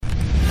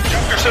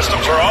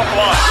systems are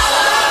offline.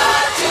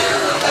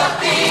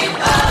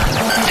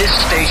 This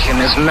station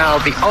is now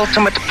the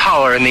ultimate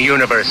power in the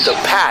universe. The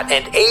Pat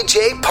and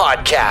AJ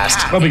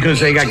Podcast. Well, because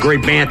they got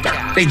great banter.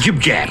 They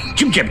jib-jab. Pat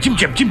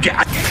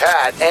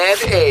and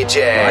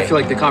AJ. I feel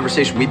like the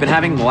conversation we've been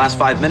having in the last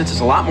 5 minutes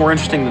is a lot more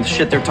interesting than the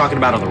shit they're talking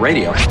about on the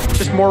radio.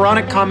 Just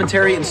moronic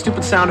commentary and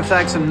stupid sound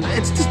effects, and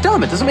it's just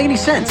dumb. It doesn't make any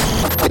sense.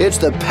 It's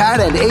the Pat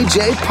and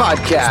AJ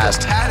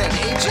Podcast. Pat and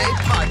AJ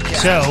Podcast.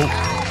 So,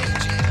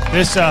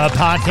 this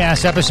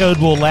podcast episode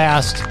will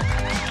last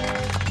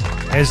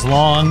as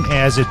long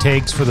as it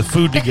takes for the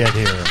food to get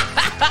here.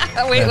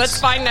 Wait, let's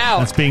find out.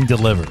 That's being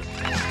delivered.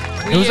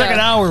 It was like an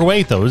hour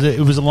wait, though. It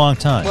was a long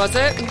time. Was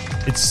it?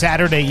 It's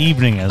Saturday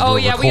evening as we're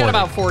recording. We got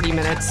about 40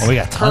 minutes. Oh, we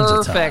got tons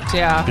of time. Perfect,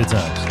 yeah. Good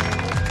times.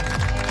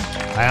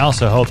 I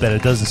also hope that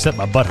it doesn't set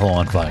my butthole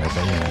on fire.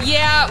 But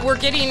yeah, we're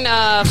getting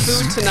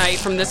food tonight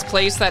from this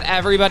place that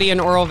everybody in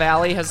Oro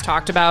Valley has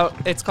talked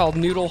about. It's called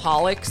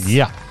Noodleholics.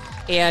 Yeah.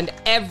 And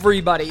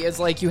everybody is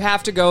like, you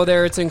have to go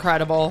there. It's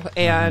incredible.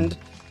 And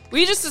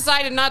we just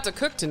decided not to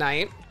cook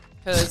tonight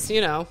because,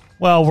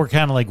 Well, we're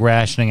kind of like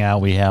rationing out.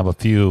 We have a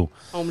few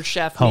home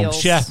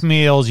chef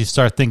meals. You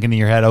start thinking in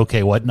your head,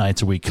 okay, what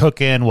nights are we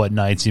cooking? What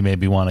nights you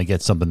maybe want to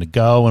get something to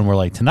go? And we're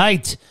like,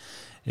 tonight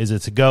is a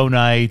to-go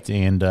night,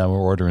 and we're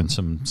ordering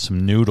some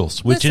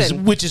noodles, which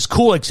is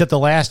cool, except the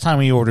last time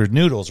we ordered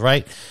noodles,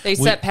 right? They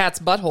set Pat's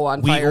butthole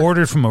on fire. We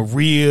ordered from a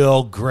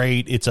real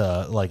great, it's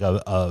a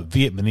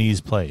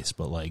Vietnamese place,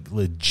 but like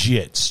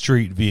legit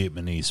street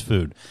Vietnamese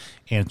food.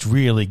 And it's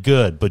really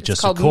good, but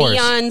just, called of course,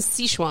 Neon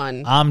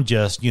Sichuan. I'm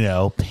just,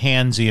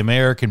 pansy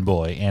American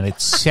boy, and it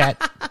set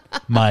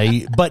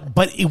my, but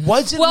it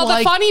wasn't. Well,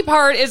 the funny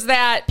part is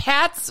that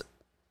Pat's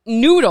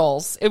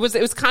noodles, it was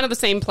kind of the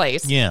same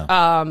place. Yeah.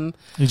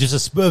 It was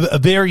just a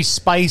very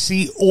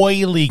spicy,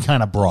 oily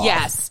kind of broth.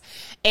 Yes.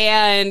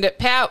 And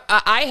Pat,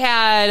 I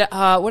had,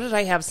 what did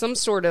I have? Some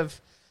sort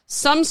of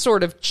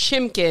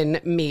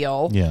chimkin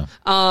meal. Yeah.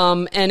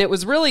 And it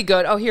was really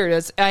good. Oh, here it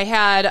is. I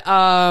had,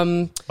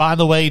 by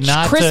the way,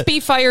 crispy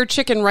fire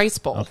chicken rice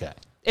bowl. Okay.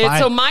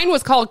 So mine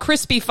was called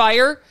crispy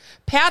fire.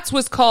 Pat's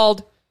was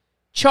called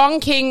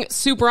Chongqing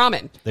soup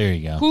ramen. There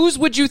you go. Whose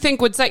would you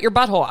think would set your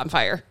butthole on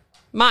fire?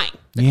 Mine.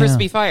 The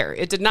crispy fire.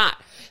 It did not.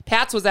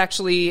 Pat's was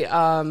actually,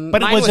 but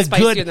mine was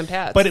spicier than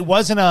Pat's. But it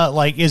wasn't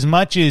as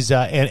much as,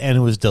 and it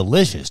was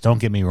delicious. Don't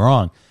get me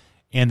wrong.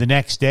 And the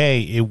next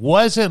day, it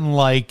wasn't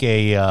like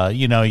you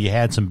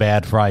had some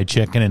bad fried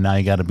chicken and now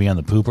you got to be on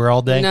the pooper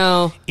all day.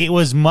 No. It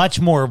was much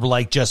more of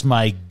like just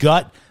my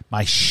gut,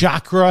 my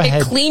chakra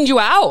had cleaned you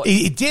out.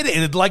 It did.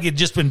 It had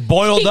just been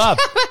boiled up.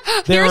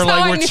 They were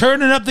like, we're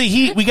turning up the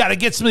heat. We got to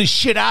get some of this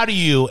shit out of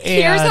you. And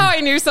here's how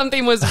I knew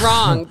something was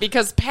wrong.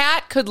 Because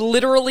Pat could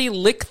literally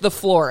lick the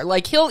floor.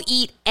 Like, he'll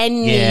eat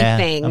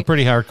anything. Yeah, I'm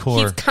pretty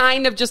hardcore. He's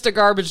kind of just a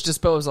garbage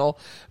disposal.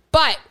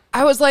 But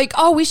I was like,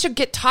 oh, we should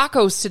get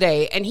tacos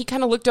today. And he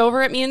kind of looked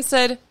over at me and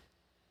said,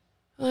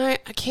 I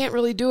can't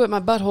really do it. My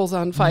butthole's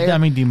on fire. I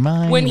mean, do you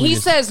mind? When he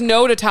says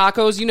no to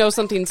tacos, you know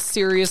something's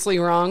seriously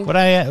wrong. What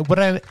I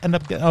end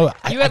up getting? Oh,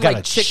 I got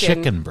a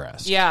chicken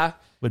breast. Yeah.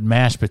 With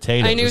mashed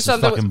potatoes. I knew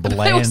something as fucking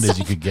bland as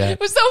you could get. It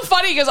was so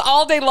funny because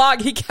all day long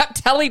he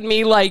kept telling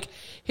me like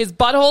his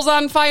butthole's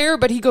on fire,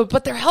 but he goes,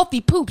 but they're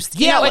healthy poops.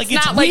 Yeah, it's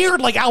not weird.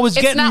 Like I was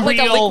getting it's not real,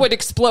 like a liquid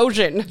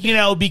explosion.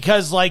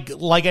 Because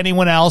like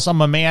anyone else,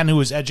 I'm a man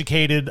who is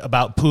educated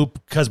about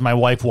poop because my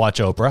wife watched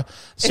Oprah.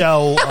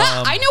 So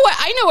I know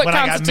what when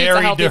I got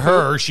married to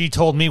her, she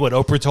told me what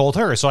Oprah told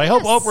her. So I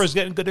hope Oprah is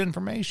getting good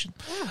information.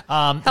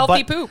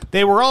 Healthy poop.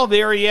 They were all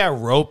very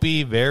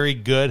ropey, very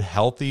good,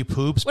 healthy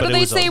poops. What do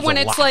they say when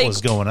it's like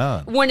was going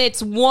on? When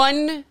it's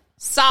one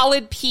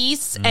solid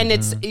piece and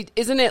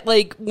isn't it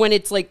like when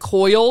it's like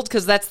coiled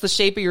because that's the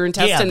shape of your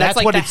intestine? Yeah, that's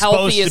like what the it's supposed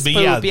healthiest to be.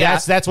 poop. Yeah,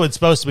 that's what it's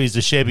supposed to be, is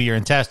the shape of your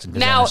intestine.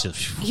 Now,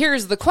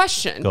 here's the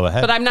question. Go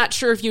ahead. But I'm not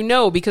sure if you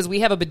know because we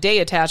have a bidet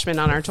attachment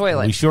on our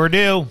toilet. We sure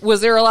do.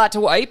 Was there a lot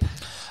to wipe?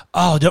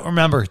 Oh, don't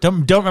remember.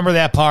 Don't remember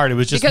that part. It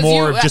was just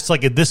just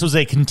like this was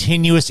a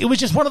continuous. It was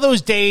just one of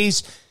those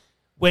days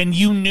when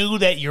you knew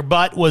that your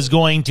butt was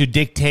going to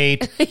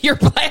dictate your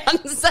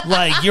plans.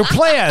 Like your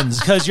plans,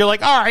 because you're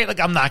like, all right,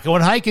 like I'm not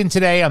going hiking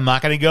today. I'm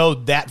not going to go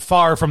that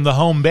far from the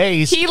home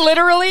base. He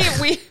literally,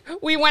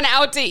 we went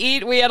out to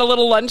eat. We had a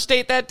little lunch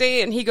date that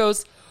day, and he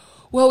goes,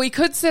 well, we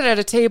could sit at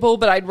a table,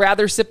 but I'd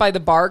rather sit by the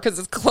bar because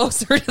it's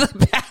closer to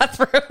the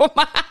bathroom.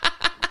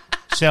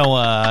 So,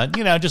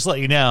 just let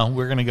you know,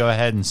 we're going to go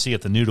ahead and see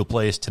if the noodle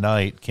place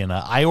tonight can.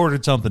 I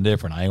ordered something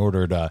different. I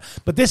ordered,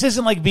 but this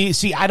isn't like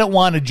see, I don't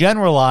want to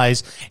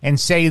generalize and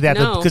say that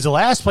because the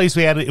last place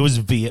we had it was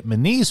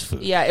Vietnamese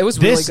food. Yeah, it was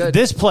really good.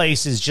 This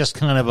place is just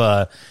kind of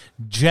a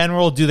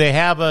general. Do they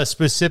have a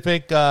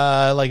specific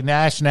like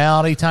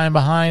nationality time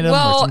behind them,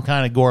 or some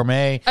kind of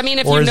gourmet? I mean,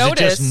 if or you is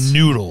notice, it just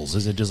noodles?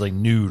 Is it just like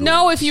noodles?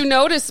 No, if you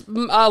notice,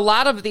 a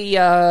lot of the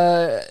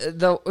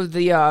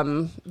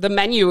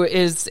menu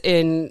is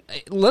in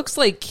looks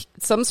like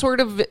some sort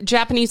of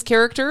Japanese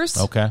characters.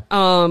 Okay.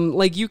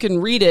 Like you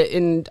can read it,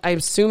 and I'm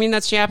assuming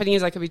that's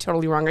Japanese. I could be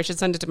totally wrong. I should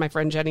send it to my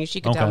friend Jenny.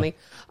 She could tell me.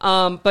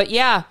 But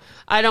yeah,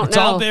 I don't know. It's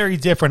all very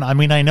different. I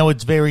mean, I know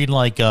it's very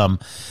like.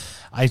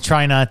 I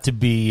try not to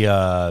be,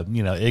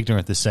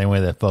 ignorant the same way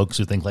that folks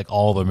who think like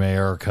all of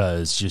America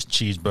is just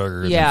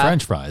cheeseburgers and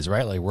French fries,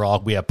 right?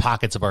 Like we have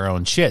pockets of our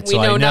own shit. We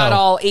know not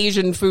all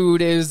Asian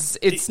food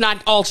it's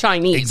not all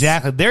Chinese.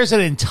 Exactly. There's an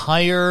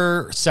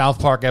entire South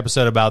Park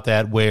episode about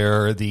that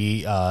where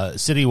the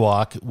City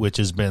Walk, which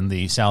has been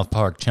the South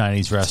Park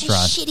Chinese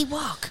restaurant shitty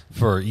walk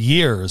for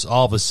years,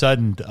 all of a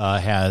sudden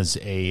has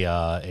a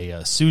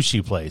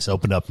sushi place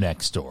opened up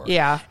next door.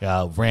 Yeah.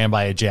 Ran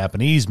by a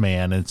Japanese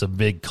man, and it's a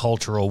big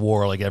cultural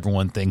war. Like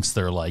everyone thinks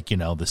they're like,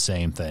 the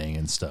same thing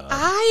and stuff.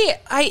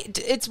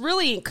 It's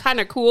really kind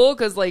of cool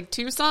because like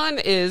Tucson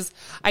is,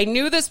 I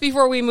knew this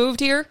before we moved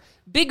here,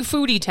 big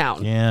foodie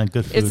town. Yeah,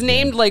 good food. It's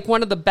named like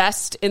one of the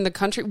best in the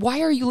country.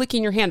 Why are you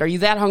licking your hand? Are you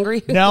that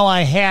hungry? No,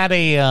 I had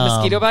a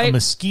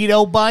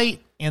mosquito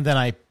bite, and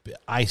then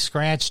I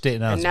scratched it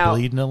and I was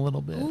bleeding a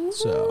little bit. Ooh,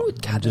 so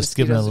God, I'm just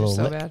giving it a little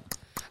lick. Bad.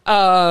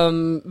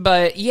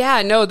 But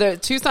yeah, no,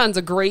 Tucson's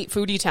a great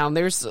foodie town.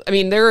 There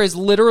is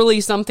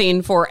literally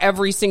something for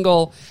every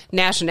single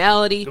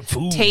nationality,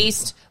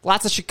 taste,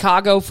 lots of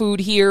Chicago food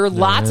here,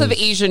 lots of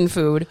Asian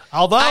food.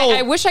 Although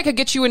I wish I could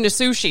get you into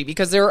sushi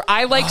because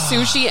I like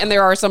sushi and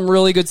there are some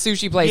really good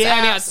sushi places. Yeah.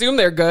 I mean, I assume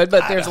they're good,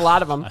 but there's a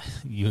lot of them.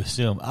 You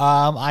assume.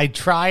 I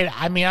tried,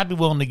 I'd be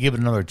willing to give it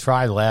another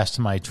try. The last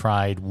time I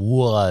tried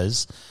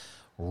was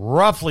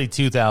roughly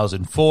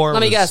 2004. Let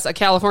me guess, a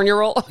California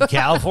roll?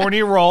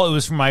 California roll. It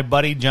was for my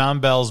buddy John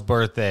Bell's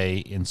birthday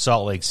in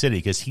Salt Lake City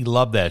because he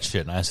loved that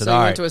shit. And I said, so you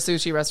went to a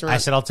sushi restaurant? I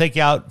said, I'll take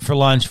you out for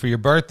lunch for your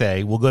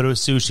birthday. We'll go to a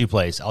sushi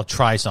place. I'll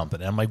try something.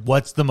 And I'm like,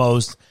 what's the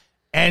most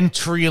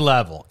entry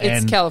level?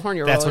 It's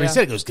California roll. That's what he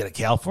said. He goes, get a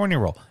California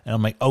roll. And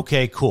I'm like,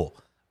 okay, cool.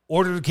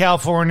 Ordered a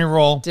California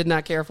roll. Did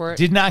not care for it.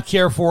 Did not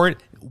care for it.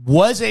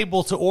 Was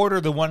able to order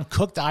the one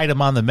cooked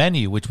item on the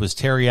menu, which was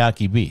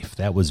teriyaki beef.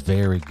 That was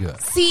very good.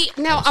 See,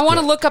 now I want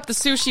to look up the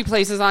sushi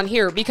places on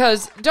here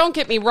because don't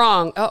get me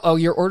wrong. Uh-oh,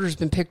 your order's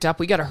been picked up.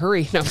 We got to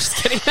hurry. No, I'm just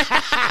kidding.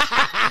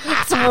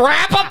 Let's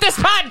wrap up this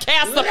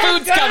podcast. The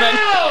food's coming.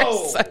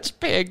 We're such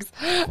pigs.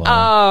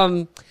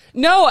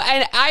 No,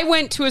 and I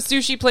went to a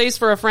sushi place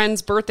for a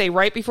friend's birthday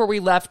right before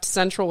we left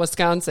central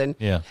Wisconsin.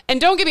 Yeah.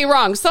 And don't get me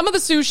wrong, some of the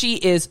sushi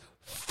is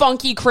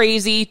funky,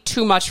 crazy,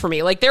 too much for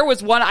me. Like there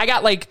was one I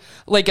got like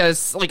a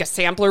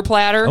sampler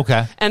platter.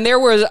 Okay. And there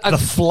was the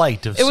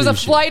flight of sushi. It was a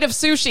flight of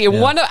sushi.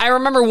 And I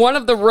remember one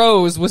of the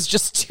rows was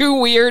just too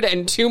weird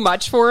and too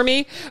much for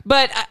me.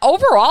 But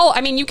overall,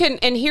 I mean, you can,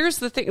 and here's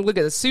the thing, look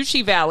at the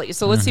Sushi Valley.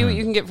 So let's see what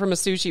you can get from a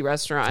sushi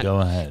restaurant. Go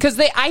ahead. Because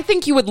I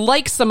think you would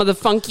like some of the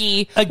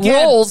funky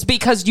rolls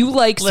because you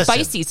like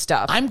spicy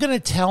stuff. I'm going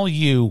to tell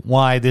you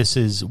why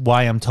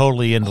I'm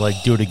totally into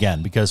like do it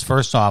again. Because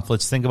first off,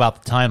 let's think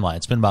about the timeline.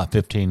 It's been about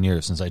 15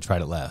 years since I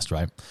tried it last,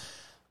 right?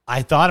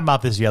 I thought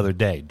about this the other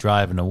day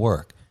driving to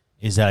work,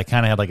 is that I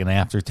kind of had like an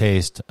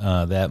aftertaste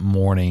that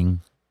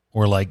morning,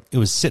 or like it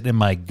was sitting in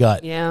my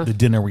gut, the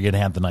dinner we had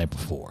had the night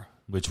before,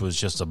 which was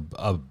just a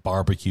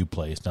barbecue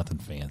place, nothing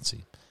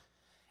fancy.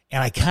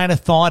 And I kind of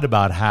thought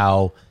about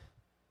how,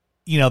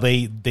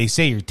 they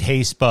say your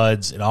taste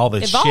buds and all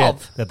this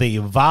shit, that they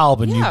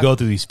evolve and you go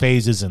through these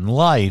phases in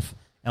life.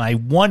 And I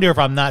wonder if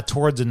I'm not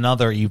towards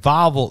another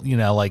evolution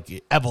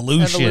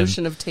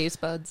of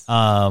taste buds.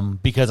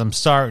 Because I'm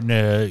starting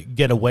to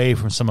get away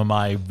from some of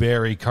my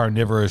very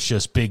carnivorous,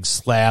 just big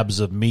slabs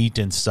of meat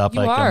and stuff.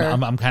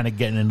 I'm kind of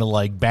getting into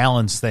like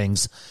balance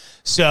things.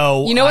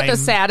 So you know what the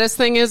saddest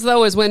thing is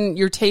though is when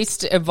your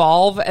tastes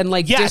evolve and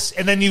like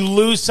and then you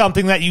lose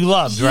something that you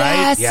loved,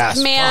 right? Yes,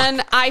 man.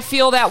 Fuck. I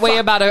feel that way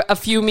about a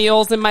few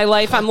meals in my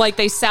life. I'm like,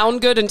 they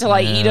sound good until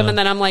I eat them, and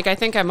then I'm like, I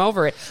think I'm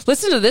over it.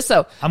 Listen to this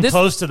though. I'm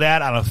close to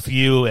that on a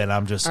few, and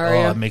I'm just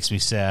it makes me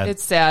sad.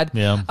 It's sad.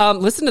 Yeah.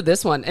 Listen to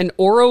this one, an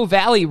Oro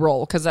Valley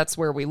roll, because that's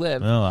where we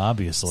live. Oh,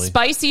 obviously.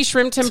 Spicy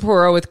shrimp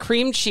tempura with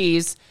cream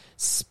cheese,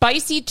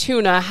 spicy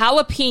tuna,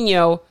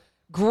 jalapeno,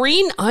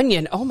 green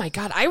onion. Oh my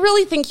God. I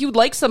really think you'd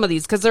like some of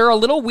these because they're a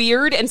little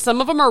weird and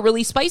some of them are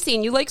really spicy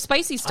and you like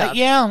spicy stuff.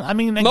 I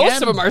mean, again,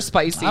 most of them are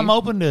spicy. I'm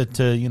open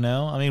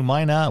to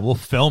why not? We'll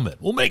film it.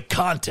 We'll make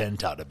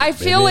content out of it. I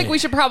feel like we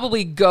should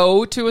probably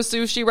go to a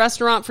sushi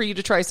restaurant for you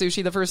to try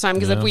sushi the first time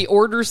because if we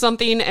order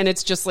something and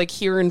it's just like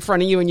here in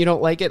front of you and you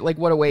don't like it, like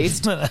what a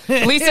waste. At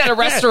least at a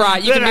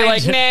restaurant, you can be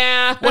like,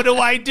 nah. What do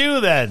I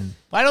do then?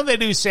 Why don't they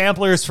do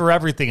samplers for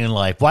everything in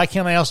life? Why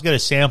can't I also get a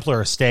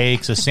sampler of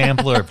steaks, a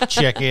sampler of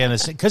chicken?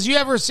 Because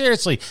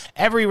seriously,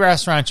 every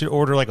restaurant should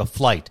order like a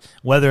flight,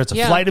 whether it's a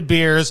flight of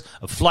beers,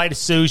 a flight of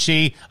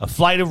sushi, a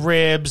flight of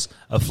ribs,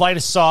 a flight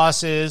of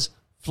sauces,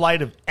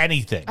 flight of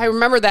anything. I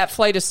remember that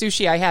flight of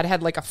sushi I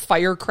had like a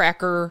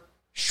firecracker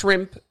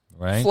shrimp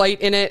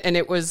flight in it, and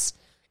it was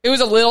a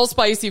little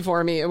spicy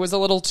for me. It was a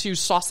little too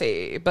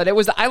saucy, but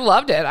I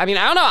loved it. I mean,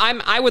 I don't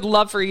know. I would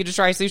love for you to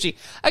try sushi.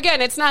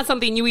 Again, it's not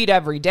something you eat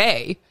every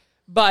day,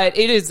 But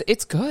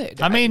it's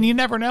good. I mean, you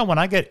never know. When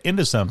I get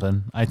into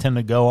something, I tend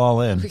to go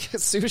all in. We get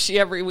sushi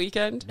every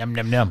weekend. Yum,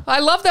 yum, yum. I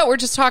love that we're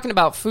just talking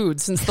about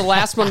food. Since the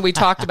last one we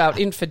talked about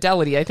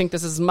infidelity, I think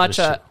this is this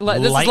is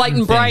light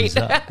and bright.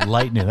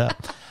 Lighten it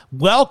up.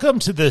 Welcome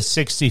to the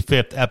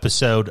 65th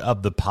episode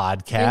of the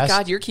podcast. Thank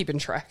God you're keeping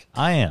track.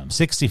 I am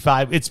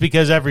 65. It's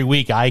because every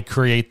week I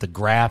create the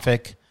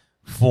graphic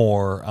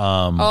for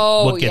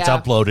what gets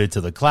uploaded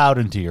to the cloud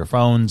and to your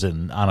phones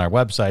and on our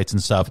websites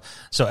and stuff.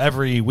 So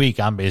every week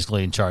I'm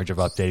basically in charge of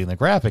updating the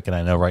graphic, and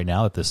I know right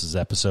now that this is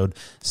episode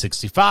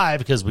 65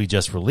 because we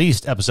just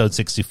released episode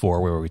 64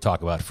 where we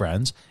talk about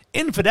friends,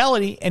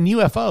 infidelity, and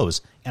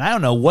UFOs. And I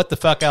don't know what the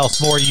fuck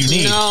else more you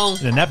need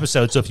in an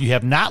episode. So if you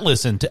have not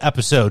listened to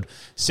episode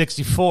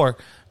 64,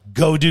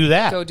 go do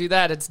that. Go do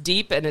that. It's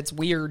deep and it's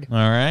weird. All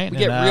right. We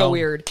get real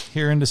weird.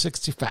 Here into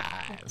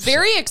 65.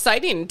 Very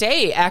exciting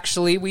day,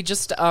 actually. We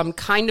just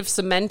kind of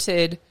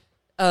cemented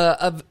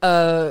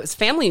a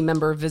family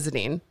member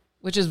visiting,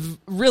 which is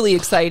really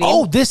exciting.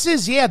 Oh, this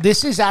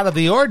is out of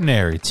the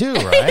ordinary too,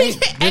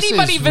 right?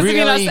 Anybody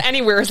visiting us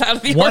anywhere is out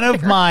of the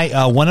ordinary.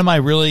 One of my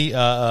really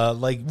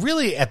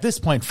really at this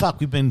point,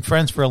 we've been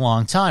friends for a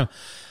long time.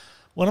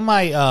 One of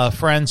my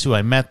friends who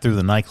I met through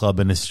the nightclub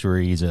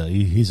industry,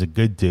 he's a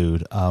good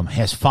dude,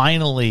 has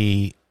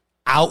finally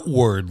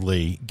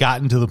outwardly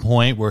gotten to the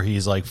point where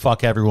he's like,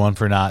 fuck everyone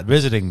for not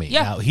visiting me.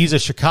 Yeah. Now, he's a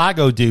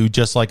Chicago dude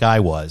just like I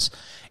was.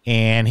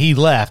 And he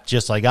left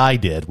just like I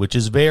did, which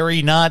is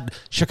very not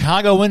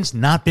Chicagoans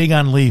not big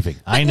on leaving.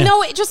 I know.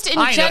 No, just in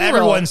general.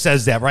 Everyone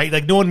says that, right?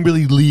 Like no one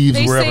really leaves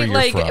they wherever say, you're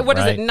like, from. What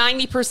right? is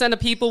it? 90%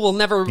 of people will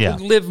never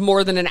live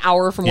more than an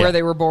hour from where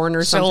they were born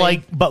or something. So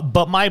like,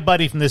 but my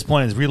buddy from this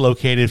point is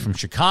relocated from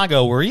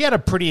Chicago, where he had a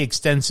pretty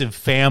extensive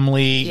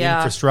family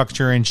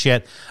infrastructure and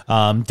shit,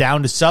 down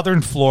to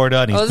southern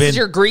Florida. And this is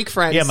your Greek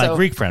friend. Yeah, my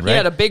Greek friend, right? He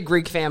had a big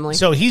Greek family.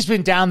 So he's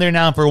been down there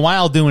now for a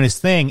while doing his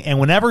thing. And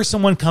whenever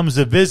someone comes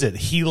to visit,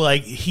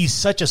 he's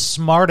such a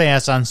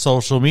smartass on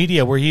social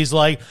media where he's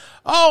like,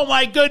 oh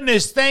my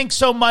goodness, thanks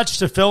so much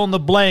to fill in the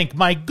blank.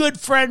 My good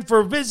friend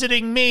for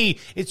visiting me.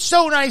 It's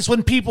so nice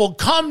when people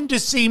come to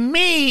see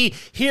me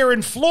here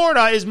in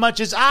Florida as much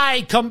as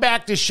I come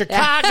back to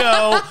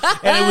Chicago.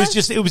 And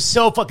it was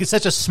so fucking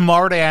such a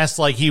smartass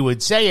like he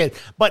would say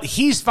it. But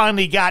he's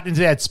finally gotten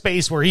into that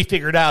space where he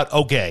figured out,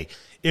 okay,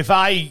 if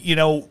I,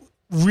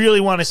 really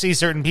want to see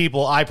certain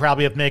people, I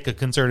probably have to make a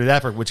concerted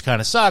effort, which kind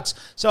of sucks.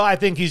 So I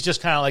think he's just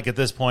kind of like at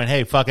this point,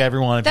 hey, fuck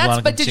everyone. If you want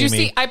to but did you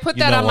see? I put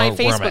that on my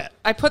Facebook.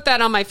 I put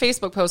that on my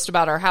Facebook post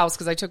about our house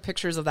because I took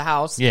pictures of the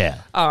house.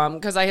 Yeah.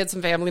 Because I had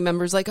some family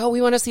members like, oh,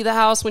 we want to see the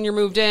house when you're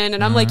moved in,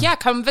 and I'm like, yeah,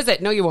 come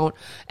visit. No, you won't.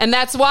 And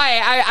that's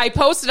why I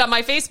posted on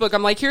my Facebook.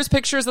 I'm like, here's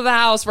pictures of the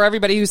house for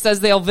everybody who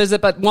says they'll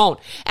visit but won't.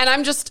 And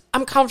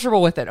I'm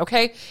comfortable with it.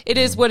 Okay, it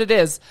is what it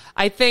is.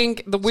 I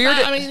think the weird.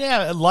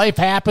 Life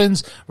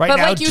happens right but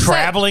now.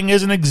 Like traveling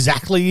isn't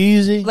exactly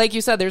easy. Like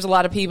you said, there's a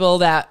lot of people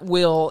that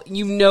will,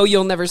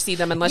 you'll never see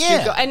them unless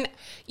you go. And,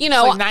 it's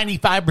like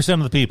 95%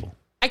 of the people.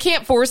 I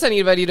can't force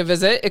anybody to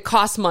visit. It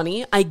costs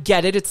money. I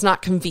get it. It's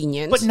not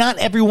convenient. But not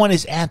everyone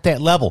is at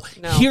that level.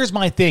 No. Here's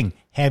my thing.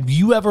 Have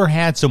you ever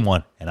had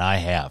someone, and I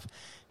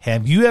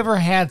have you ever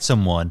had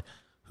someone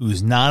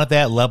who's not at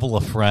that level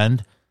of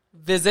friend?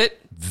 Visit,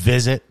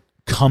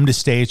 come to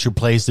stay at your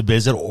place to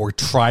visit or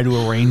try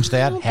to arrange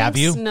that? Have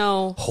you?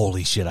 No.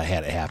 Holy shit, I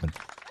had it happen.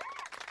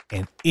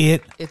 And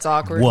it's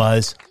awkward.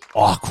 Was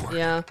awkward.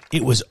 Yeah.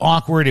 It was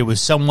awkward. It was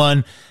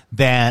someone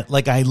that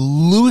like I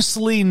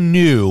loosely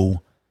knew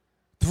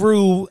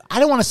through,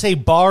 I don't want to say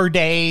bar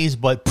days,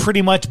 but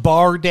pretty much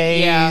bar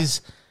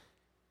days.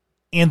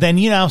 Yeah. And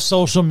then,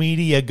 social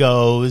media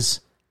goes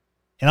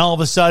and all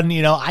of a sudden,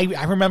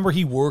 I remember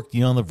he worked,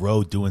 on the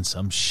road doing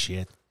some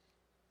shit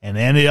and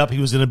ended up he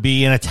was going to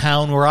be in a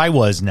town where I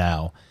was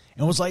now.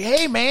 And was like,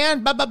 hey,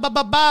 man, we should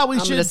going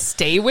to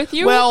stay with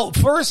you? Well,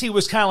 first he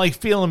was kind of like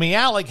feeling me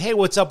out, like, hey,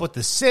 what's up with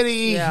the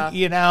city,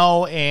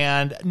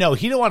 And no,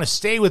 he didn't want to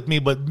stay with me,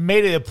 but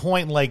made it a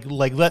point like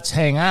let's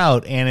hang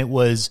out. And it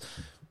was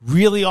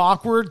really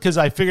awkward because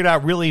I figured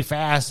out really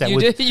fast that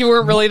you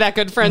weren't really that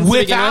good friends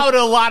without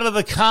a lot of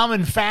the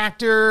common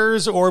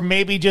factors or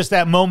maybe just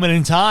that moment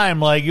in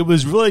time. Like it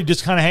was really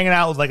just kind of hanging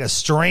out with like a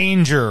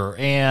stranger,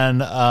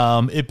 and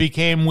it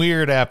became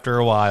weird after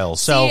a while.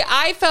 So see,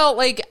 I felt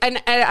like, and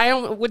I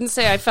wouldn't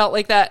say I felt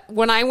like that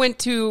when I went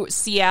to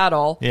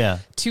Seattle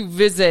to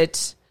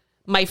visit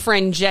my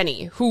friend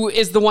Jenny, who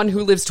is the one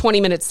who lives 20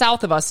 minutes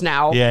south of us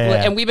now.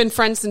 And we've been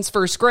friends since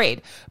first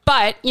grade.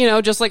 But,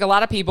 just like a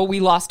lot of people, we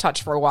lost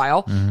touch for a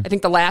while. I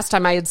think the last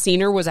time I had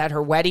seen her was at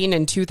her wedding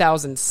in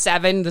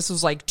 2007. This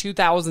was like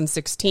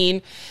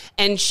 2016.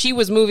 And she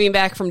was moving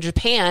back from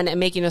Japan and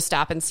making a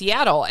stop in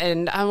Seattle.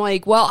 And I'm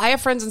like, well, I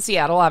have friends in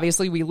Seattle.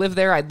 Obviously, we live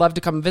there. I'd love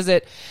to come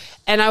visit.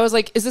 And I was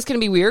like, is this going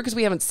to be weird because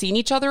we haven't seen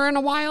each other in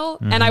a while?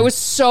 And I was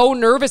so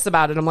nervous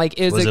about it. I'm like,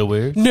 Was it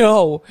weird?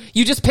 No.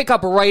 You just pick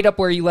up right up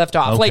where you left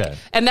off. Okay. Like,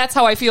 and that's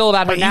how I feel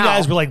about her But now. you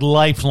guys were like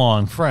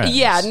lifelong friends.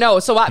 Yeah, no.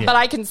 So, but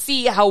I can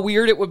see how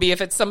weird it would be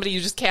if it's somebody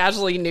you just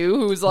casually knew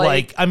who's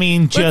like I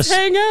mean, let's just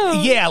hang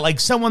out. Yeah, like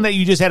someone that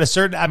you just had a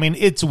certain. I mean,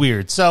 it's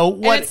weird. So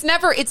what? And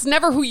it's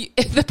never who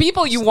the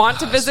people you want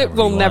to visit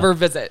will never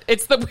visit.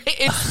 It's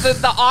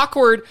the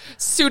awkward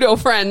pseudo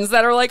friends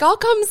that are like, I'll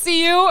come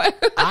see you.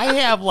 I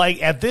have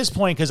like at this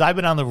point, because I've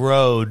been on the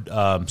road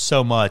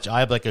so much, I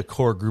have like a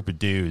core group of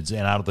dudes,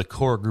 and out of the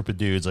core group of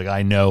dudes, like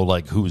I know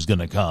like who's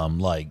gonna come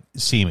like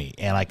see me,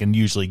 and I can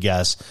usually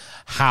guess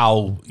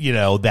how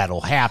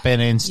that'll happen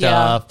and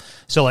stuff. Yeah.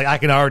 So like I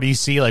can already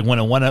see like when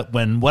one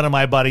of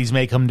my buddies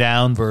may come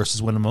down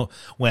versus when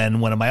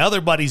one of my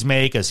other buddies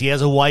may, because he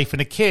has a wife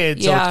and a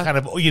kid, so it's kind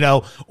of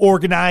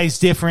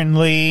organized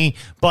differently.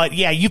 But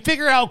yeah, you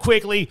figure out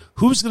quickly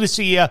who's going to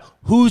see you,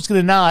 who's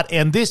going to not,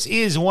 and this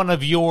is one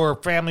of your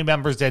family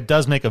members that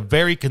does make a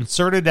very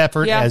concerted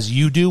effort, as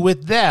you do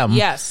with them,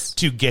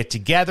 to get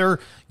together.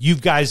 You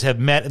guys have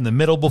met in the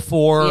middle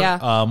before,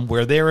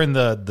 where they're in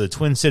the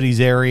Twin Cities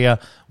area.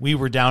 We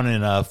were down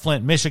in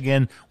Flint,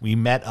 Michigan. We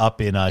met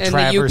up in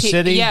Traverse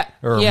City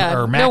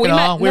or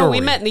Mackinac.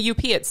 We met in the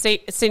UP at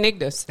St.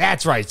 Ignace.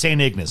 That's right, St.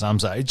 Ignace. I'm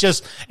sorry.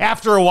 Just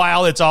after a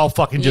while, it's all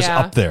fucking just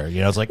up there.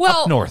 It's like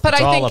up north. But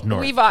it's I all think up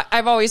north.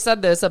 I've always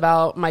said this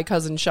about my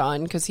cousin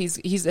Sean, because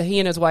he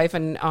and his wife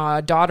and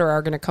daughter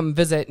are going to come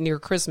visit near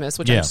Christmas,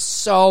 which I'm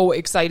so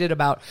excited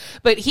about.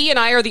 But he and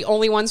I are the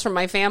only ones from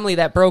my family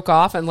that broke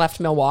off and left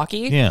Milwaukee.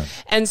 Yeah.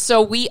 And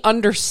so we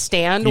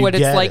understand what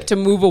it's like to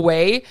move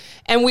away.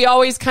 And we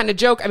always kind of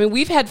joke. I mean,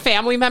 we've had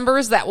family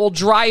members that will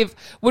drive.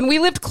 When we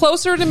lived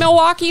closer to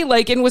Milwaukee,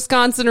 like in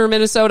Wisconsin or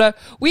Minnesota,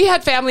 we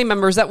had family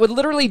members that would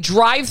literally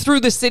drive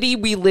through the city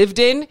we lived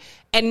in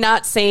and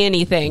not say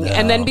anything,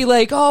 and then be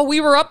like, oh,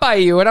 we were up by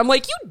you. And I'm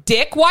like, you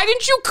dick, why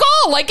didn't you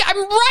call? Like, I'm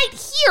right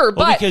here.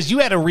 Well, because you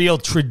had a real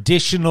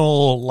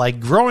traditional, like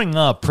growing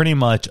up pretty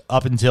much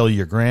up until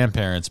your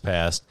grandparents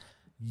passed,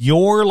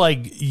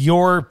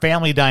 your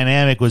family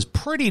dynamic was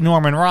pretty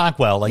Norman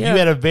Rockwell. Like you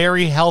had a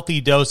very healthy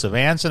dose of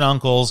aunts and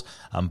uncles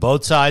on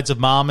both sides of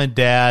mom and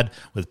dad,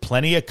 with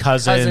plenty of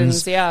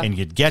cousins, and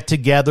you'd get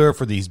together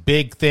for these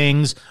big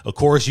things. Of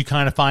course, you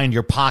kind of find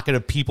your pocket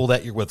of people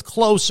that you're with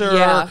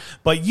closer,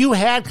 but you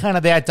had kind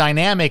of that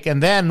dynamic.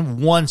 And then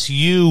once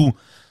you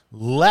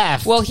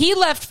left. Well, he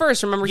left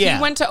first. Remember, he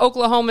went to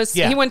Oklahoma.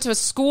 He went to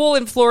school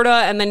in Florida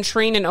and then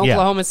trained in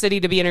Oklahoma City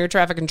to be an air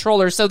traffic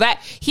controller. So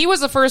that he was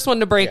the first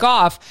one to break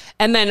off.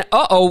 And then,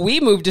 we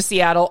moved to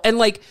Seattle. And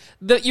like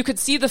you could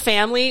see the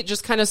family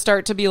just kind of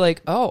start to be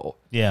like,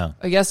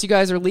 I guess you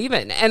guys are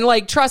leaving. And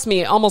like, trust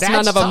me, almost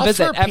none of them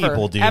visit for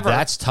people, dude. ever.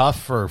 That's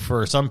tough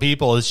for some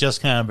people. It's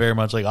just kind of very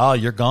much like, oh,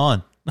 you're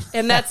gone.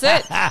 And that's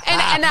it.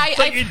 And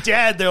like your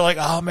dad, they're like,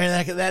 oh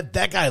man,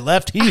 that guy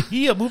left.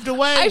 He moved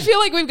away. I feel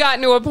like we've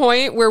gotten to a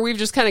point where we've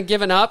just kind of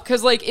given up,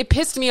 because like it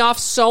pissed me off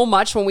so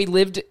much when we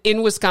lived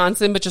in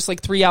Wisconsin, but just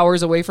like 3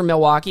 hours away from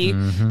Milwaukee,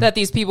 that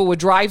these people would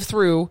drive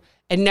through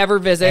and never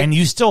visit. And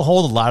you still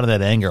hold a lot of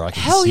that anger. I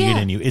can see it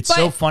in you. It's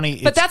so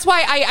funny. But that's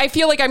why I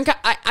feel like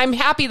I'm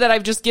happy that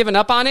I've just given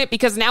up on it,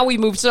 because now we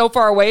moved so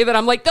far away that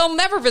I'm like, they'll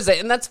never visit,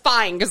 and that's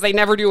fine, because they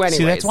never do anyways.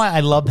 See, that's why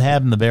I loved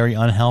having the very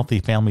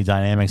unhealthy family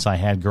dynamics I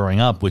had growing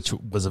up, which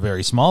was a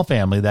very small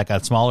family that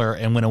got smaller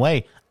and went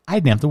away. I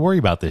didn't have to worry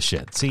about this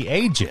shit. See,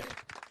 AJ,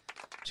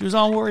 she was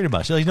all worried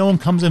about it. She's like, no one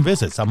comes and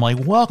visits. I'm like,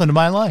 welcome to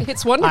my life.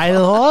 It's wonderful. I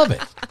love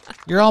it.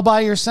 You're all by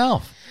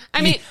yourself.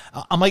 I mean,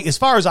 I'm like, as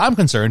far as I'm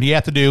concerned, you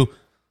have to do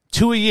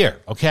 2 a year,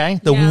 okay?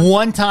 The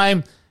one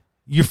time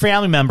your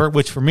family member,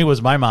 which for me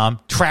was my mom,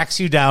 tracks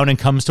you down and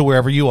comes to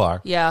wherever you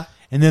are. Yeah.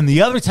 And then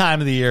the other time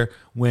of the year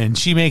when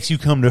she makes you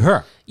come to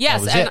her.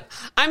 Yes, and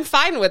I'm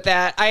fine with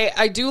that.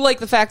 I do like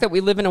the fact that we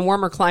live in a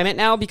warmer climate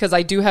now, because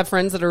I do have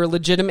friends that are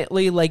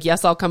legitimately like,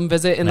 yes, I'll come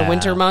visit in the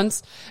winter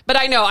months. But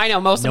I know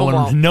most of them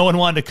won't. No one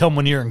wanted to come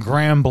when you're in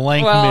Grand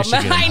Blanc,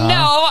 Michigan. I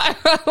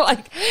know.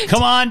 Like,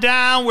 come on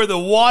down where the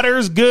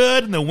water's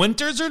good and the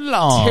winters are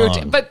long.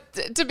 Dude, but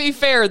to be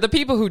fair, the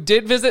people who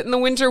did visit in the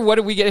winter, what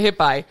did we get hit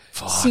by?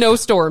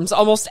 Snowstorms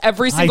almost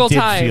every single time.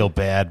 I did feel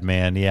bad,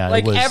 man. Yeah,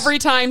 like every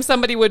time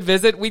somebody would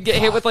visit, we'd get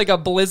hit with like a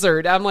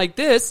blizzard. I'm like,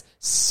 this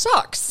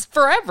sucks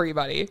for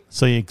everybody.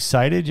 So you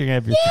excited? You're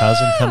going to have your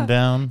cousin come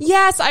down?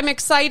 Yes, I'm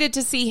excited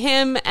to see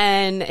him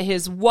and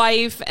his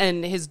wife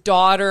and his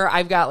daughter.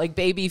 I've got like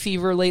baby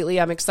fever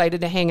lately. I'm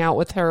excited to hang out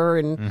with her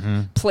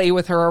and play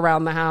with her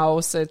around the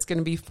house. It's going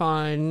to be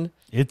fun.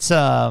 It's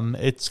going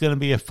to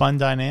be a fun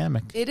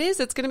dynamic. It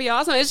is. It's going to be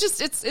awesome. It's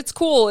just it's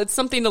cool. It's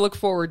something to look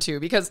forward to,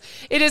 because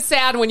it is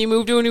sad when you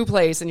move to a new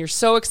place and you're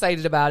so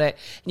excited about it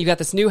and you got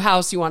this new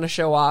house you want to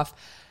show off,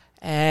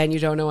 and you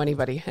don't know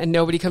anybody, and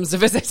nobody comes to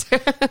visit.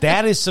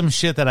 That is some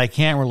shit that I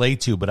can't relate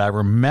to, but I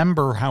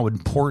remember how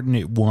important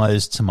it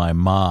was to my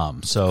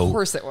mom. So of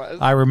course it was.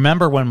 I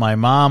remember when my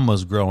mom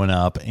was growing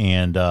up,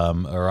 and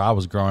or I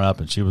was growing up,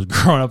 and she was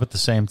growing up at the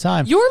same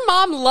time. Your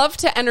mom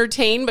loved to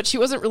entertain, but she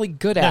wasn't really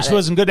good at it. She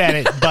wasn't good at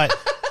it, but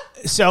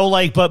So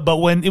like, but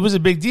when it was a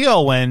big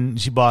deal when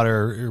she bought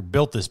or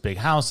built this big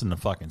house in the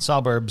fucking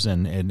suburbs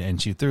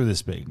and she threw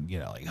this big,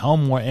 like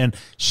home, and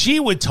she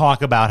would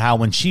talk about how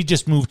when she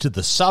just moved to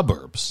the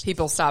suburbs,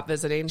 people stopped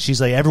visiting. She's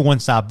like, everyone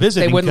stopped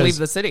visiting. They wouldn't leave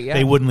the city. Yeah.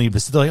 They wouldn't leave the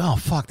city. They're like, oh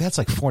fuck, that's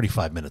like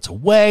 45 minutes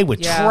away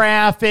with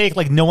traffic.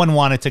 Like no one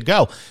wanted to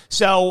go.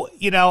 So,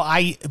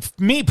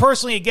 me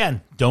personally,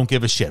 again, don't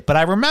give a shit. But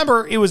I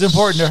remember it was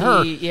important to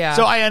her. Yeah.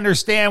 So I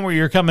understand where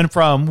you're coming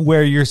from,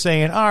 where you're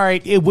saying, all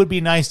right, it would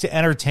be nice to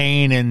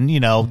entertain and,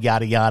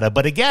 yada, yada.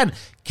 But again,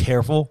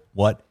 careful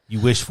what you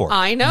wish for.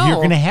 I know. You're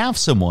going to have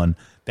someone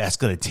that's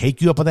going to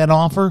take you up on that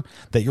offer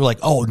that you're like,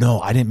 oh, no,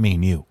 I didn't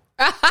mean you.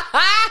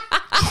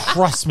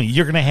 Trust me,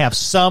 you're going to have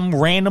some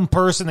random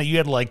person that you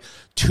had like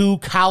 2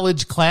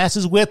 college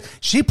classes with.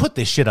 She put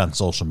this shit on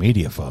social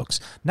media, folks.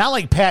 Not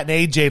like Pat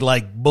and AJ,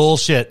 like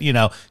bullshit.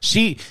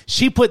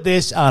 She put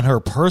this on her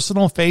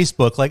personal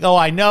Facebook. Like, oh,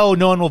 I know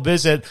no one will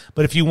visit,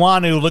 but if you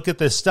want to look at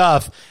this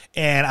stuff.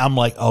 And I'm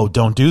like, oh,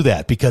 don't do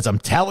that because I'm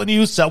telling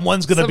you,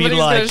 someone's going to be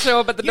like, gonna show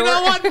up at the door. You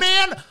know what,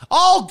 man?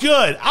 All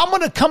good. I'm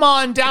going to come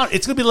on down.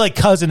 It's going to be like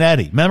Cousin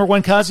Eddie. Remember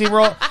when Cousin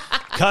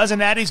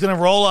Eddie's going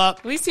to roll up?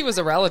 At least he was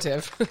a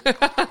relative.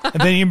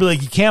 And then you'd be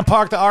like, you can't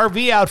park the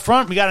RV out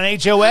front. We got an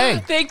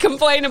HOA. They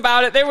complain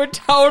about it. They would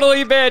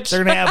totally bitch.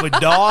 They're going to have a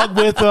dog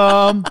with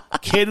them,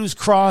 kid who's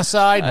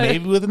cross-eyed,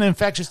 maybe with an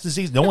infectious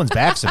disease. No one's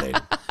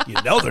vaccinated.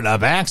 They're not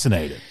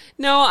vaccinated.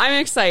 No, I'm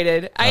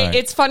excited. Right.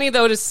 It's funny,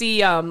 though, to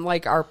see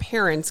like our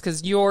parents,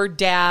 because your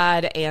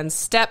dad and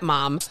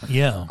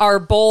stepmom are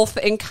both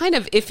in kind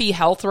of iffy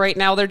health right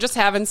now. They're just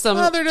having some...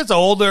 Well, they're just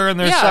older, and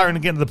they're starting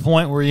to get to the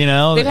point where,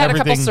 they've had a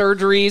couple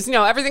surgeries.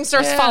 Everything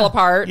starts to fall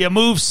apart. You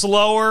move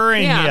slower,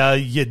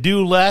 and you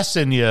do less,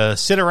 and you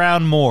sit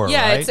around more,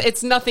 right?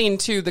 It's nothing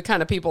to the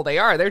kind of people they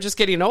are. They're just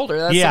getting older.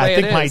 That's the way I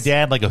think it is. my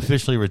dad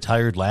officially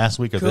retired last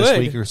week or this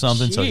week or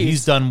something, so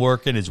he's done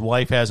working. His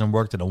wife hasn't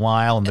worked in a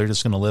while, and they're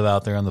just going to live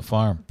out there on the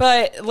farm.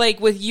 But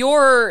like with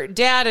your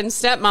dad and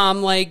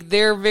stepmom, like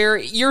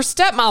your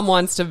stepmom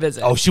wants to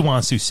visit. Oh, she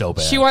wants to so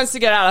bad. She wants to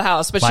get out of the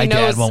house, but my she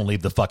knows dad won't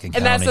leave the fucking county.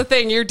 And that's the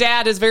thing. Your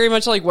dad is very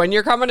much like, when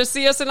you're coming to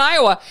see us in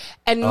Iowa.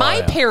 And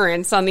my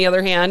parents, on the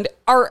other hand,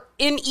 are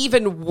in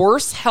even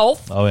worse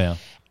health. Oh yeah.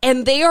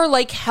 And they are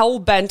like hell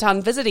bent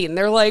on visiting.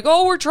 They're like,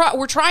 oh,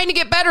 we're trying to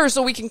get better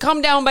so we can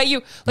come down by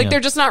you. Like they're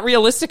just not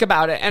realistic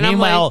about it. And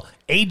meanwhile,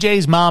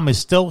 AJ's mom is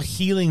still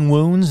healing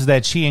wounds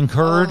that she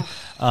incurred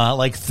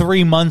like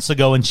 3 months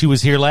ago, and she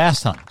was here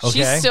last time. Okay?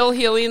 She's still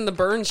healing the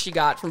burns she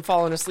got from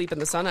falling asleep in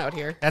the sun out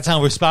here. That's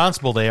how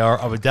responsible they are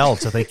of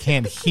adults, that they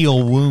can't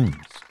heal wounds.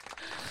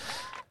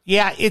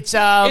 Yeah, it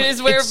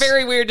is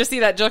very weird to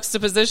see that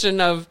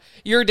juxtaposition of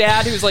your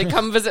dad, who's like,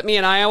 come visit me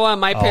in Iowa, and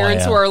my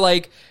parents who are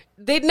like,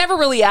 they'd never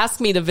really ask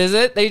me to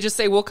visit. They just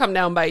say, we'll come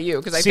down by you,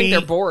 because I think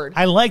they're bored.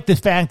 I like the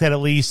fact that at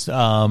least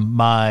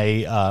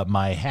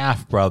my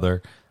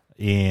half-brother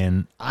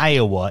in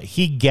Iowa,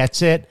 he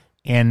gets it,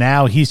 and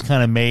now he's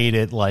kind of made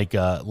it like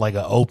a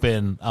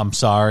open, I'm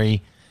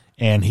sorry.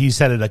 And he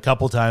said it a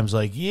couple times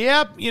like,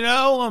 yep,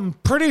 I'm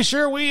pretty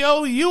sure we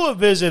owe you a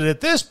visit at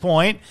this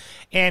point.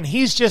 And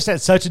he's just at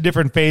such a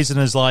different phase in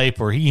his life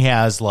where he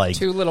has like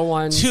 2 little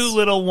ones. 2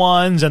 little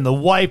ones, and the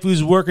wife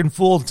who's working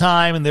full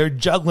time, and they're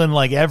juggling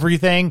like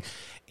everything.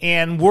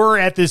 And we're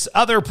at this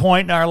other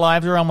point in our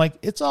lives where I'm like,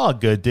 it's all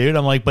good, dude.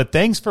 I'm like, but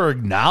thanks for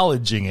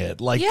acknowledging it.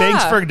 Like,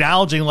 thanks for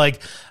acknowledging,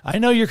 like, I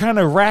know you're kind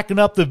of racking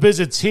up the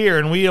visits here,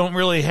 and we don't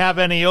really have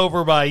any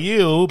over by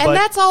you. But and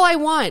that's all I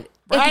want.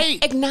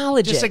 Right?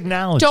 Acknowledge it. Just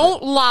acknowledge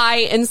Don't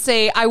lie and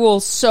say, I will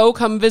so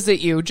come visit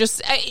you.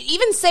 Just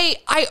even say,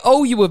 I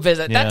owe you a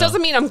visit. Yeah. That doesn't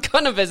mean I'm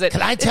going to visit.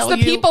 Can I tell you?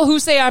 It's the you? people who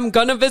say I'm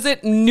going to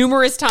visit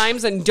numerous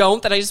times and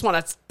don't, that I just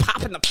want to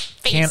pop in the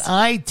face. Can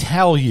I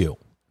tell you,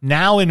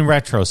 now in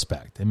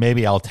retrospect, and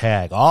maybe I'll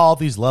tag all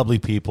these lovely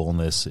people in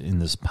this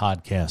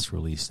podcast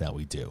release that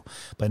we do,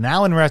 but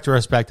now in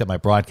retrospect that my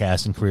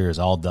broadcasting career is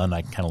all done,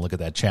 I can kind of look at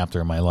that chapter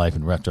in my life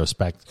in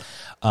retrospect.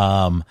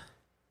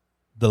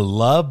 The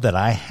love that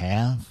I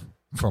have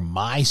for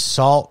my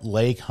Salt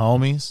Lake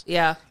homies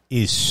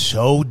is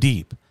so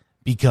deep,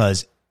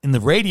 because in the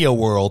radio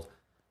world,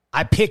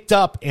 I picked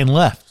up and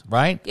left,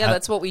 right? Yeah,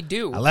 that's what we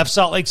do. I left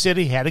Salt Lake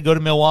City, had to go to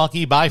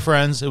Milwaukee. Bye,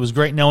 friends. It was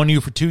great knowing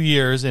you for 2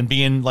 years and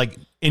being like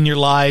in your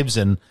lives,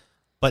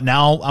 but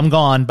now I'm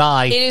gone.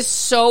 Bye. It is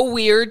so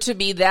weird to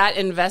be that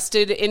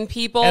invested in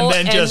people. And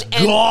then just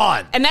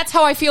gone. And that's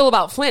how I feel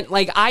about Flint.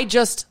 Like, I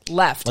just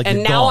left. Like,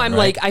 and now gone, I'm right?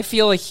 like, I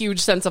feel a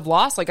huge sense of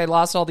loss. Like, I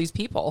lost all these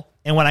people.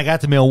 And when I got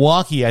to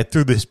Milwaukee, I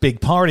threw this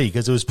big party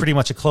because it was pretty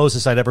much the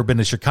closest I'd ever been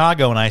to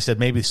Chicago. And I said,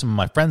 maybe some of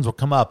my friends will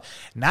come up.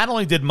 Not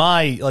only did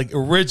my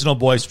original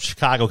boys from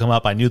Chicago come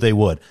up, I knew they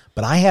would,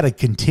 but I had a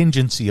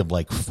contingency of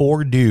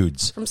 4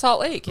 dudes from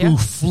Salt Lake, who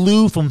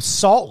flew from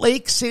Salt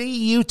Lake City,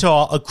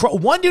 Utah.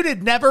 One dude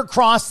had never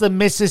crossed the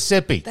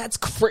Mississippi. That's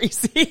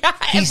crazy.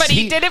 But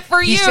he did it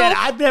for you. He said,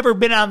 I've never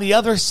been on the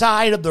other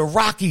side of the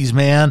Rockies,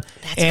 man.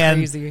 That's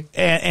crazy.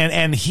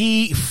 And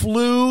he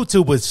flew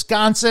to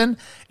Wisconsin,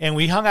 and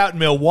we hung out in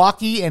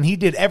Milwaukee, and he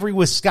did every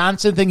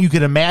Wisconsin thing you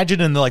could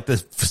imagine in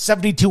the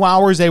 72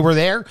 hours they were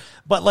there.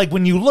 But like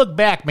when you look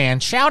back, man,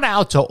 shout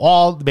out to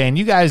all, man,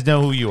 you guys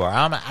know who you are.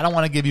 I don't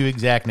want to give you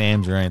exact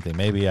names or anything.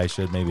 Maybe I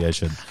should.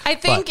 I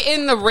think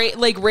in the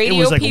radio it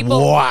was like,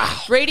 people,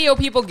 wow. radio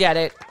people get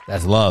it.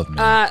 That's love,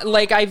 man.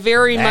 I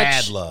very Mad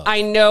much, love.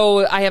 I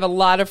know I have a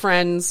lot of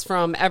friends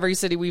from every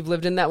city we've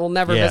lived in that will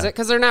never visit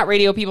because they're not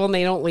radio people and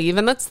they don't leave,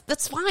 and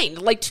that's fine.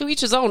 Like, to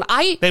each his own.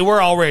 They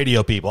were all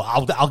radio people.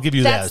 I'll give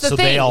you that. So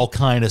they all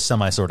kind of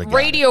sort of get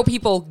radio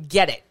people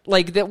get it.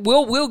 Like that,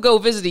 we'll go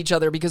visit each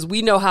other because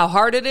we know how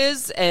hard it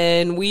is,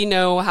 and we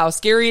know how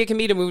scary it can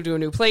be to move to a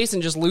new place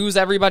and just lose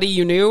everybody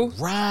you knew.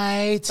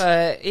 Right.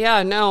 But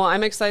yeah, no,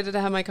 I'm excited to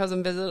have my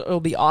cousin visit. It'll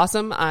be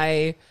awesome.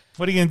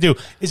 What are you going to do?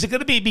 Is it going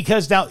to be,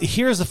 because now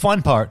here's the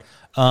fun part.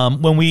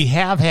 When we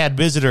have had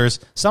visitors,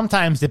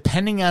 sometimes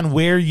depending on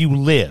where you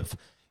live,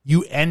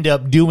 you end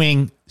up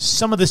doing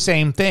some of the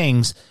same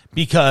things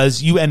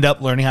because you end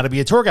up learning how to be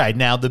a tour guide.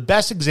 Now, the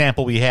best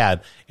example we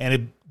had, and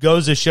it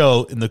goes to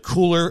show, in the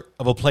cooler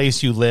of a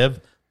place you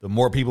live, the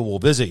more people will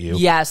visit you.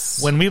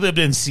 Yes. When we lived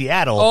in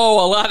Seattle.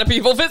 Oh, a lot of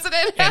people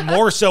visited. And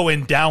more so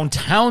in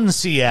downtown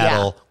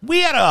Seattle. Yeah.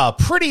 We had a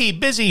pretty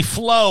busy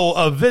flow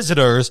of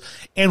visitors,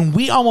 and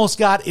we almost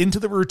got into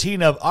the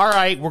routine of, all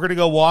right, we're going to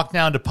go walk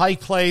down to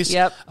Pike Place.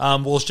 Yep.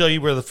 We'll show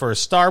you where the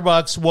first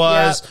Starbucks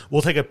was. Yep.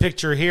 We'll take a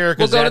picture here.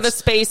 We'll go to the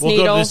Space Needle.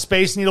 We'll go to the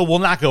Space Needle. We'll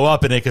not go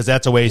up in it because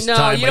that's a waste of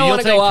time. You don't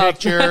but you'll take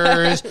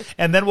pictures, up.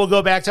 and then we'll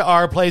go back to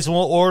our place, and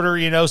we'll order,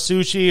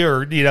 sushi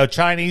or,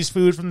 Chinese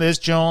food from this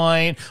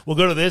joint. We'll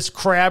go to this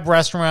crab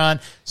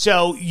restaurant.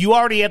 So you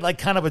already had like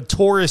kind of a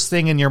tourist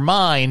thing in your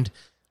mind.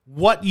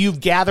 What you've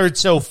gathered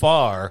so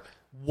far,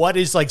 what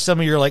is like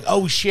some of your like,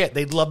 oh shit,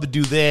 they'd love to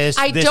do this.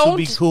 This would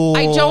be cool.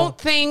 I don't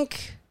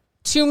think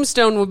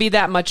Tombstone would be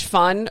that much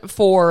fun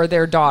for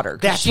their daughter.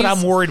 That's what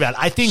I'm worried about.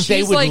 I think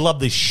they would love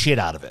the shit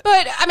out of it.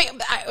 But I mean,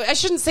 I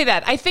shouldn't say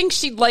that. I think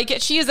she'd like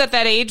it. She is at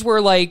that age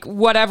where like,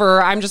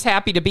 whatever, I'm just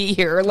happy to be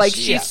here. Like,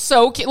 she's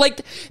so cute.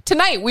 Like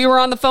tonight we were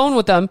on the phone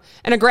with them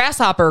and a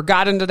grasshopper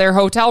got into their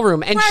hotel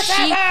room and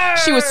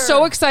she was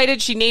so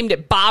excited. She named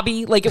it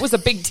Bobby. Like, it was a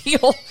big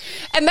deal.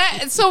 And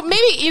so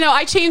maybe,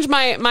 I changed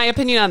my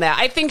opinion on that.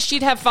 I think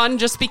she'd have fun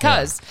just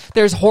because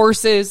there's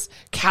horses,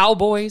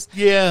 cowboys.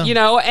 Yeah.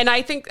 And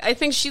I think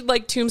she'd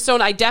like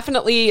Tombstone. I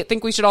definitely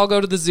think we should all go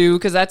to the zoo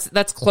because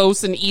that's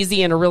close and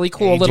easy and a really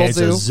cool little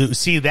zoo.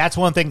 See, that's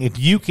one thing. If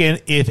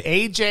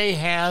AJ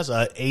has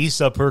an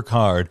ace up her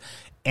card,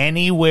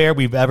 anywhere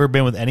we've ever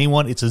been with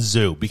anyone, it's a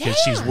zoo because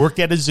she's worked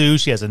at a zoo.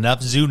 She has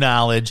enough zoo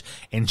knowledge,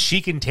 and she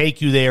can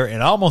take you there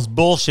and almost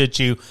bullshit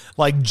you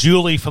like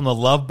Julie from the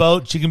Love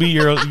Boat. She can be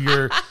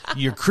your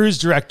cruise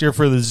director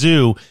for the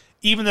zoo,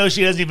 even though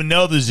she doesn't even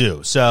know the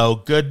zoo.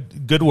 So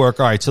good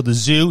work. All right, so the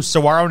zoo,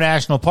 Saguaro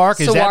National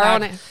Park, is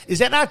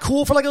that not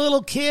cool for like a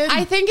little kid?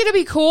 I think it'd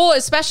be cool,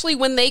 especially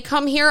when they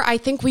come here. I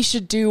think we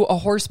should do a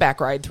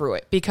horseback ride through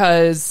it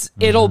because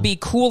it'll be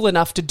cool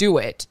enough to do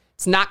it.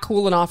 It's not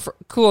cool enough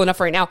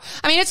right now.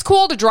 I mean, it's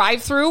cool to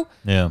drive through,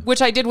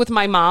 which I did with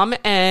my mom,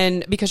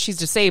 and because she's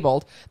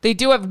disabled, they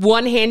do have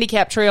one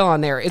handicap trail on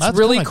there. It's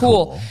really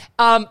cool.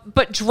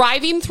 But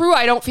driving through,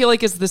 I don't feel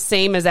like is the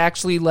same as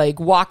actually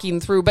like walking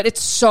through. But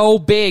it's so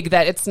big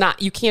that it's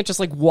not. You can't just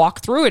like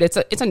walk through it.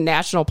 It's a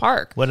national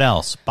park. What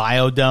else?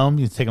 Biodome?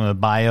 You take them to the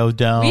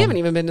Biodome? We haven't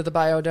even been to the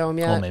Biodome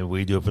yet. Well, maybe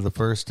we do it for the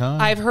first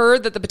time. I've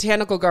heard that the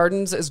Botanical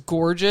Gardens is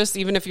gorgeous,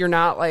 even if you're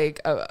not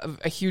like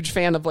a huge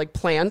fan of like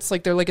plants.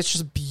 Like they're like it's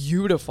just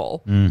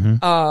beautiful.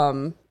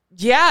 Mm-hmm.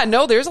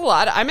 There's a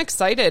lot. I'm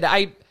excited.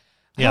 I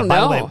don't know.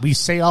 By the way, we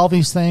say all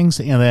these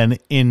things, and then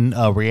in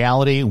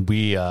reality,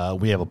 we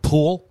have a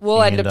pool.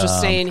 We'll end up just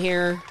staying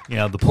here.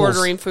 The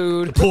ordering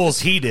food. The pool's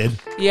heated.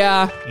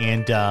 Yeah,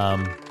 and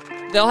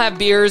they'll have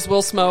beers.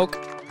 We'll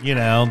smoke.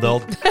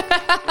 They'll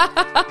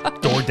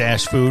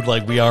DoorDash food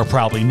like we are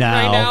probably now.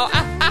 I know.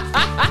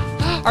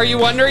 Are you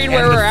wondering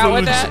where we're at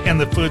with that? And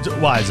the food's...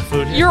 Why is the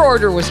food here? Your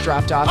order was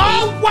dropped off.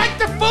 Oh, what?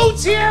 The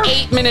food's here?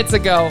 8 minutes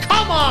ago.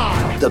 Come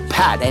on! The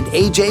Pat and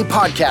AJ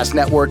Podcast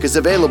Network is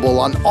available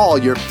on all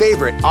your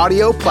favorite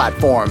audio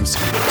platforms.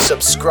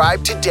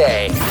 Subscribe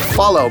today.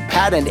 Follow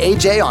Pat and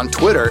AJ on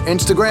Twitter,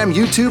 Instagram,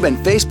 YouTube, and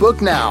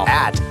Facebook now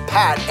at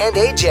Pat and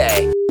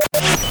AJ.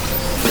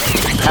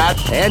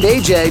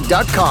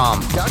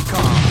 PatandAJ.com.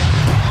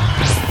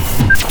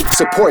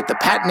 Support the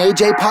Pat and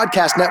AJ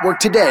Podcast Network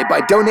today by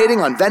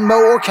donating on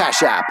Venmo or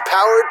Cash App.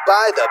 Powered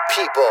by the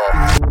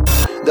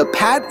people. The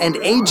Pat and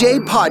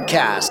AJ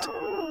Podcast.